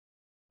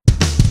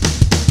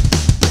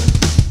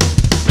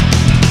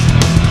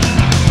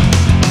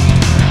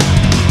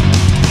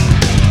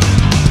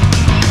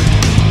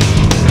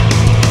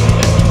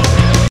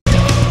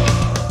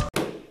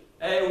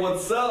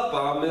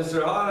I'm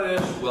Mr.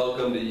 Honish.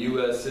 Welcome to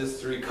U.S.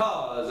 History,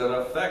 Cause and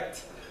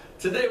Effect.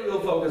 Today we will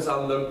focus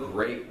on the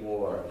Great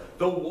War.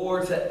 The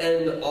war to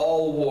end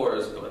all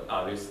wars, but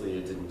obviously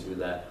it didn't do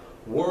that.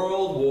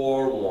 World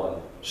War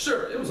I.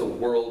 Sure, it was a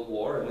world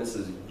war, and this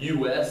is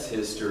U.S.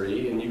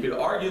 history, and you could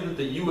argue that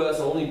the U.S.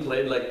 only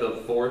played like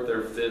the fourth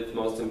or fifth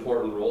most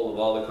important role of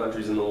all the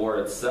countries in the war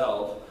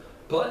itself.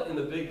 But in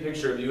the big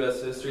picture of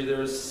U.S. history,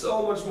 there is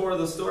so much more to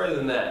the story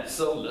than that.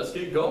 So let's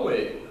get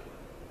going.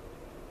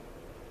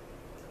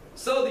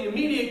 So the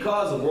immediate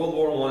cause of World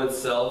War I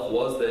itself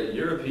was that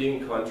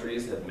European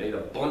countries had made a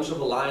bunch of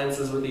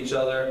alliances with each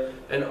other,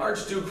 and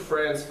Archduke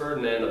Franz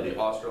Ferdinand of the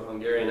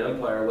Austro-Hungarian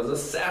Empire was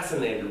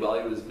assassinated while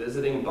he was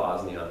visiting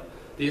Bosnia.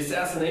 The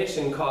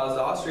assassination caused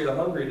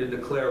Austria-Hungary to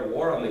declare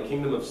war on the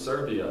Kingdom of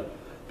Serbia.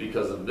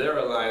 Because of their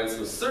alliance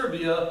with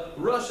Serbia,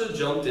 Russia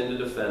jumped in to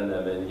defend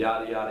them, and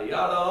yada yada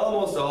yada,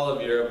 almost all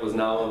of Europe was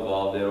now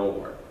involved in a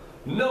war.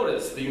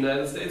 Notice the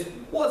United States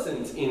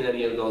wasn't in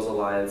any of those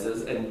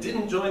alliances and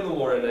didn't join the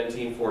war in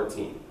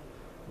 1914.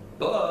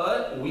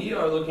 But we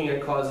are looking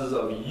at causes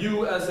of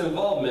U.S.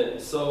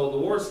 involvement, so the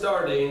war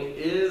starting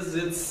is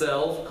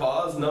itself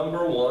cause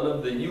number one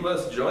of the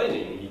U.S.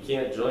 joining. You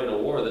can't join a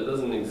war that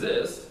doesn't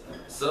exist.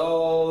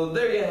 So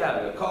there you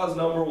have it, cause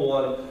number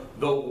one,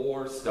 the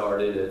war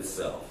started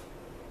itself.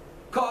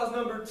 Cause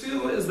number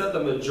two is that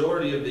the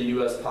majority of the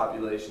U.S.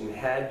 population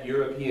had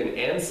European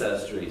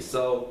ancestry,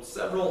 so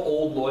several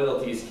old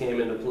loyalties came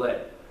into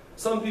play.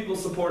 Some people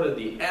supported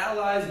the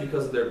Allies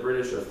because of their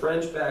British or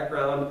French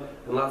background,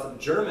 and lots of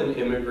German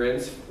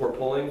immigrants were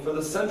pulling for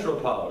the Central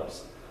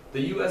Powers.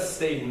 The U.S.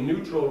 stayed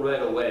neutral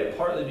right away,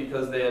 partly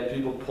because they had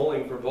people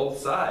pulling for both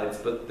sides,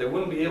 but they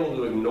wouldn't be able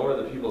to ignore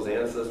the people's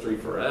ancestry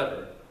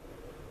forever.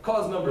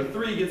 Cause number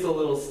three gets a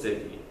little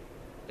sticky.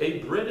 A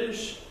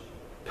British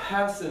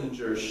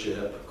passenger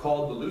ship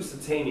called the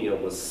Lusitania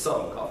was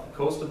sunk off the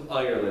coast of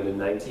Ireland in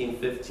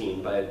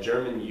 1915 by a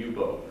German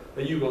U-boat.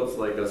 A U-boat's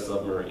like a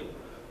submarine.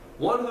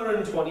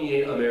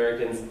 128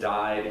 Americans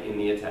died in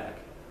the attack.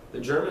 The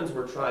Germans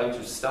were trying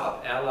to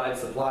stop Allied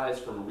supplies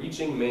from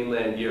reaching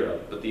mainland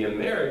Europe, but the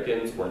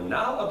Americans were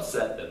now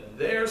upset that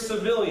their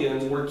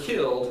civilians were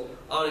killed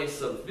on a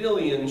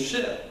civilian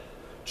ship.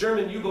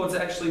 German U-boats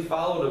actually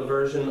followed a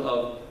version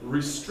of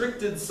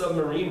restricted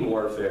submarine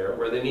warfare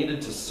where they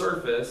needed to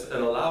surface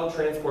and allow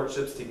transport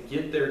ships to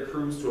get their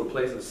crews to a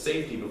place of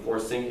safety before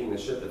sinking the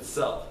ship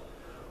itself.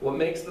 What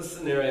makes the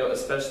scenario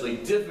especially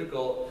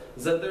difficult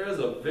is that there is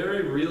a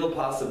very real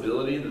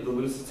possibility that the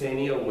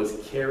Lusitania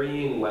was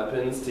carrying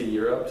weapons to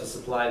Europe to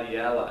supply the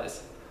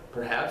Allies.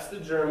 Perhaps the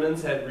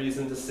Germans had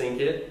reason to sink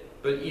it,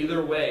 but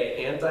either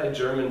way,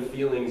 anti-German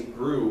feelings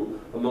grew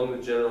among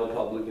the general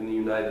public in the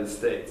United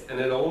States, and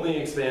it only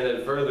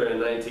expanded further in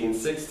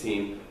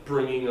 1916,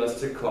 bringing us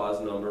to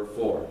cause number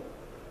four.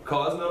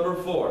 Cause number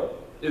four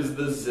is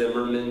the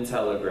Zimmermann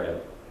telegram,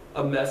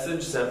 a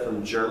message sent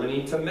from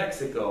Germany to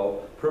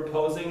Mexico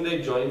proposing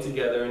they join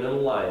together in an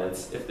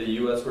alliance if the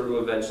U.S. were to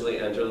eventually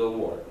enter the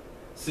war.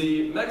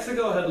 See,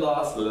 Mexico had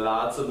lost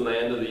lots of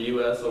land to the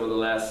U.S. over the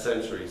last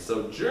century,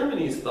 so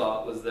Germany's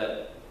thought was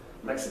that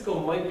Mexico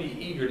might be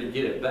eager to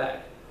get it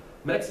back.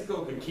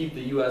 Mexico could keep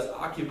the U.S.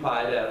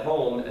 occupied at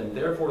home and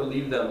therefore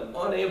leave them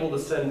unable to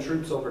send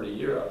troops over to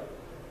Europe.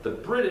 The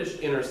British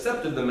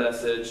intercepted the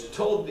message,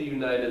 told the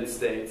United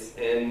States,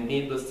 and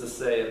needless to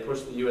say, it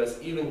pushed the U.S.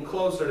 even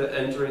closer to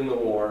entering the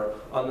war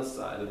on the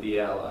side of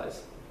the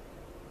Allies.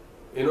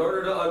 In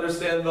order to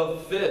understand the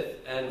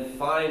fifth and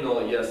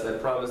final, yes, I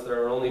promise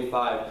there are only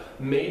five,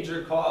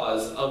 major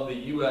cause of the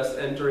U.S.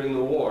 entering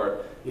the war,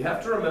 you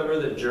have to remember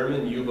that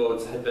German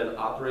U-boats had been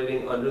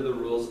operating under the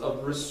rules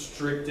of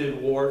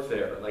restricted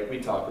warfare, like we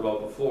talked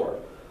about before.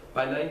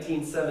 By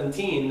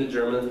 1917, the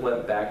Germans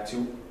went back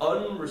to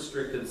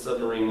unrestricted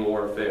submarine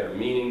warfare,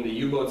 meaning the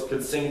U-boats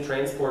could sink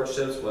transport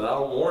ships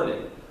without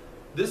warning.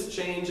 This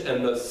change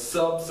and the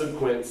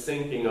subsequent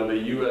sinking of a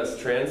U.S.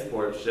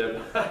 transport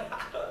ship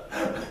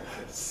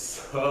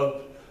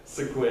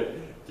subsequent,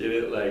 get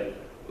it? Like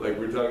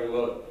we're talking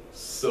about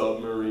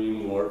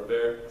submarine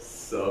warfare,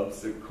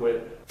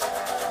 subsequent.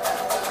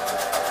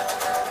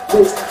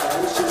 Mr.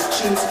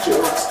 Honish's cheesy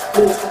jokes.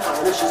 Mr.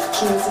 Honish's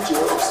cheesy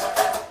jokes.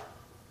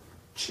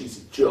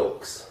 Cheesy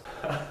jokes.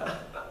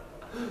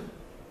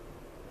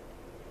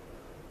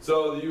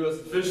 So the U.S.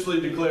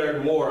 officially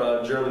declared war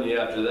on Germany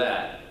after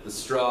that. The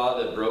straw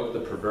that broke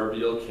the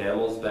proverbial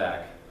camel's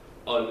back.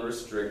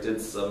 Unrestricted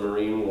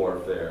submarine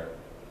warfare.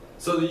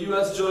 So the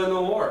U.S. joined the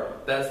war.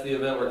 That's the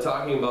event we're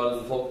talking about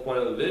as the focal point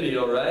of the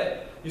video, right?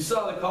 You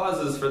saw the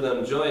causes for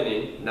them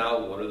joining.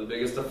 Now what are the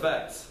biggest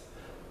effects?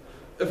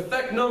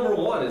 Effect number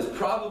one is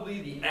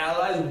probably the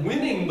Allies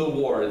winning the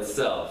war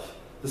itself.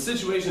 The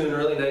situation in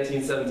early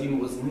 1917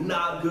 was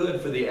not good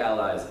for the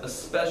Allies,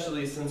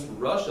 especially since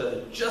Russia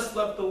had just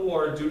left the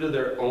war due to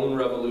their own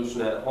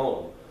revolution at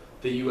home.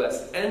 The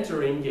U.S.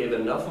 entering gave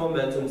enough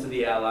momentum to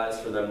the Allies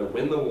for them to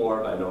win the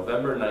war by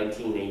November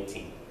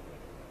 1918.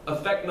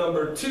 Effect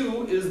number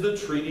two is the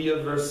Treaty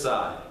of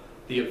Versailles,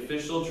 the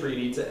official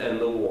treaty to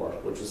end the war,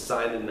 which was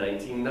signed in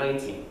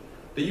 1919.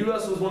 The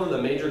U.S. was one of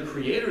the major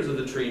creators of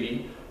the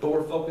treaty, but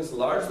were focused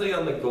largely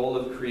on the goal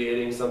of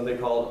creating something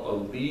called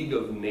a League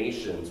of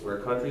Nations, where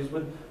countries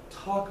would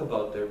talk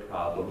about their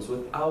problems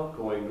without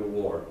going to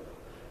war.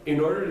 In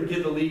order to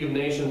get the League of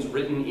Nations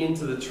written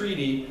into the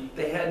treaty,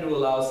 they had to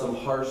allow some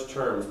harsh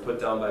terms put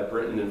down by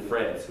Britain and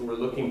France, who were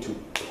looking to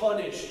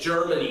punish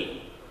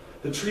Germany.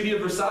 The Treaty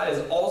of Versailles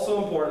is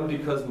also important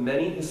because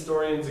many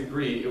historians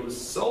agree it was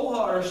so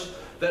harsh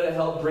that it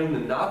helped bring the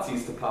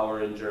Nazis to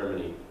power in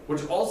Germany,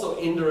 which also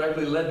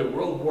indirectly led to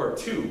World War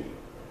II.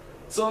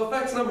 So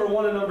effects number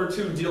 1 and number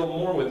 2 deal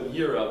more with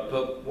Europe,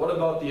 but what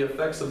about the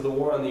effects of the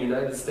war on the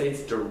United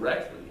States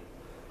directly?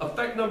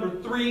 Effect number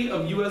 3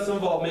 of U.S.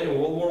 involvement in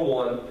World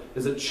War I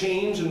is a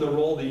change in the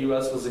role the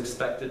U.S. was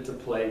expected to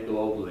play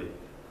globally.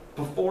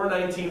 Before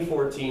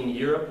 1914,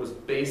 Europe was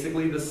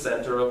basically the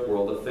center of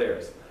world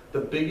affairs. The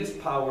biggest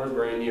powers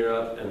were in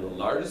Europe, and the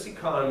largest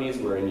economies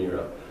were in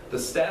Europe. The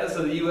status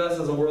of the U.S.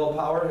 as a world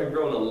power had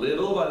grown a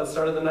little by the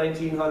start of the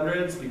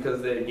 1900s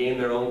because they had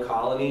gained their own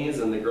colonies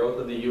and the growth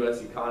of the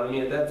U.S.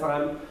 economy at that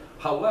time.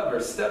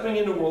 However, stepping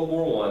into World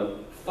War I,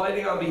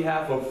 fighting on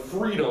behalf of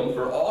freedom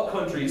for all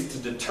countries to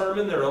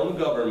determine their own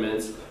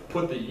governments,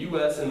 put the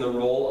U.S. in the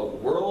role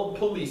of world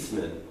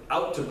policeman,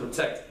 out to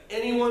protect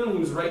anyone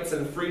whose rights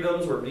and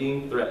freedoms were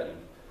being threatened.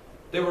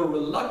 They were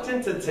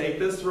reluctant to take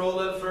this role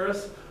at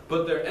first,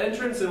 but their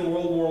entrance in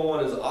World War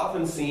I is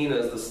often seen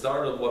as the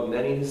start of what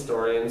many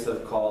historians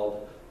have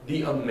called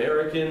the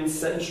American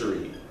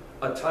Century,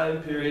 a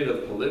time period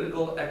of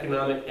political,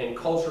 economic, and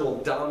cultural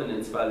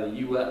dominance by the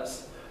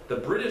U.S. The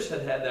British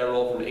had had that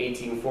role from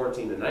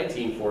 1814 to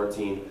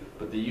 1914,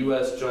 but the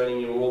U.S.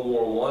 joining in World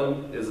War I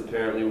is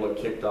apparently what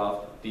kicked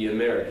off the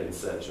American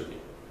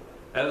century.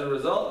 As a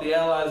result, the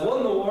Allies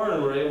won the war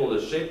and were able to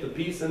shape the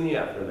peace in the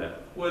aftermath,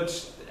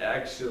 which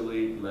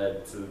actually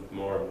led to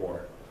more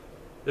war.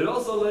 It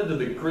also led to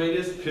the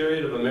greatest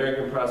period of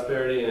American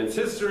prosperity in its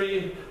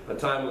history, a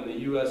time when the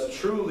U.S.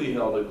 truly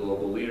held a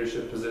global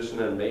leadership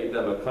position and made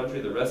them a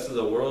country the rest of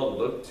the world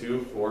looked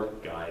to for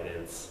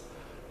guidance.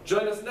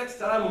 Join us next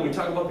time when we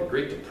talk about the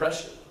Great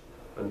Depression.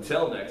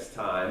 Until next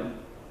time,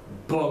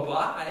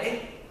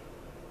 bye-bye!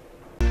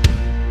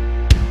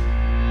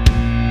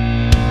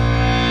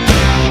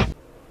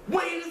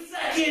 Wait a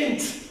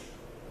second!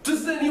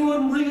 Does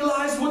anyone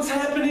realize what's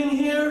happening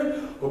here?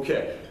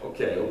 Okay.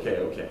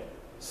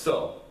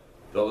 So,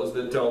 those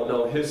that don't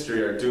know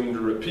history are doomed to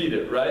repeat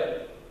it,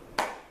 right?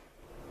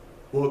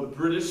 Well, the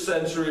British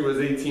century was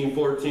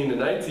 1814 to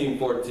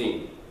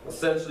 1914.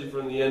 Essentially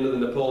from the end of the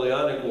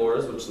Napoleonic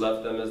Wars, which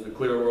left them as the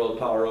clear world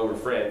power over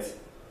France,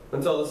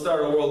 until the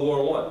start of World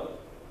War I.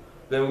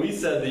 Then we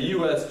said the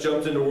U.S.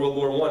 jumped into World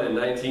War I in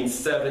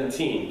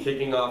 1917,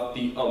 kicking off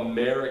the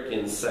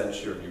American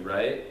century,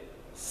 right?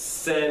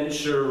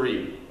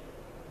 Century.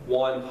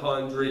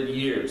 100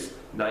 years.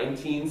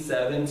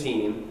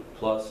 1917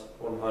 plus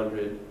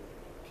 100,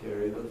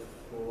 carry the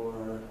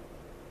 4,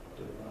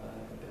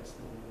 divide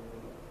decimal.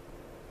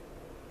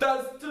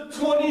 That's to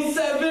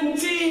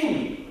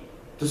 2017!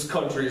 This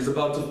country is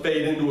about to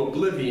fade into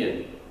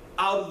oblivion,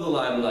 out of the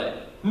limelight,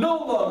 no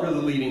longer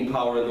the leading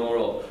power in the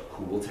world.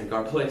 Who will take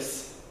our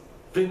place?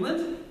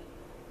 Finland?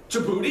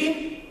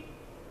 Djibouti?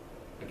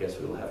 I guess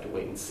we will have to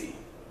wait and see.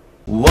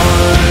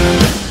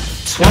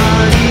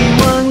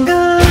 121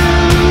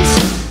 guns,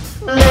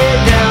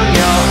 lay down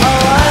your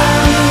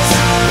arms,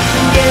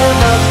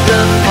 give up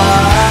the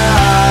fight.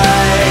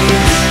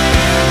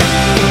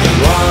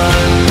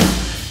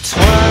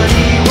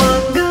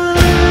 121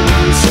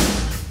 guns,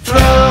 throw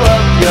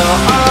up your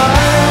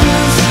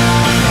arms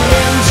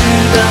into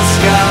the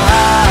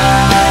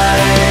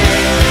sky,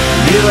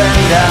 you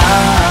and I.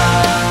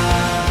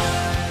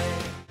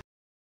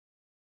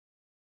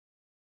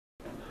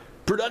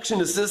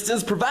 Production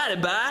assistance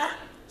provided by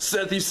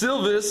Sethy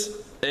Silvis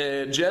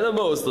and Jenna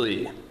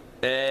Mosley,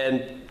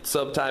 and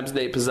sometimes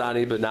Nate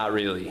Pisani, but not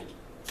really.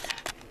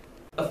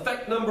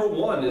 Effect number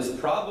 1 is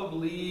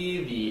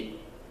probably the...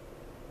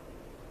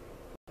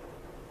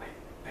 Wait,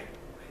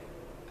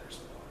 there's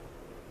the one.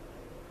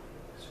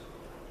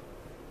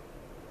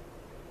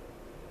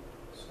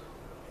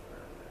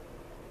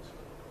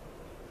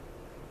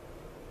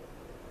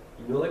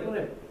 You know, like when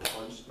I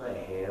punched my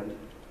hand?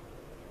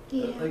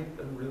 Yeah.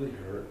 That really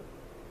hurt.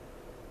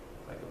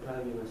 I could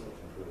probably give myself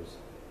a bruise.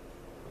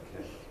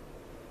 Okay.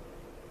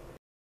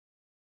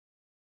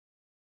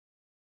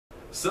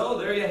 So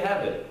there you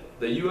have it.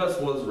 The U.S.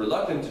 was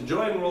reluctant to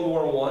join World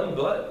War I,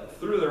 but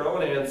through their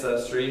own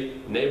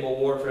ancestry, naval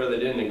warfare they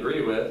didn't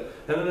agree with,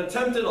 and an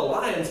attempted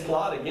alliance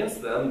plot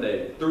against them,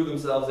 they threw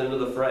themselves into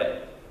the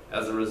fray.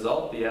 As a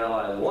result, the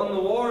Allies won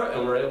the war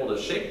and were able to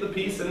shape the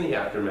peace in the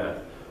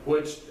aftermath,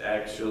 which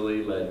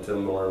actually led to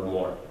more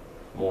war.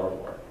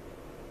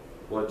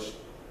 Which,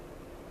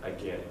 I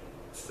can't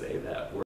say that word.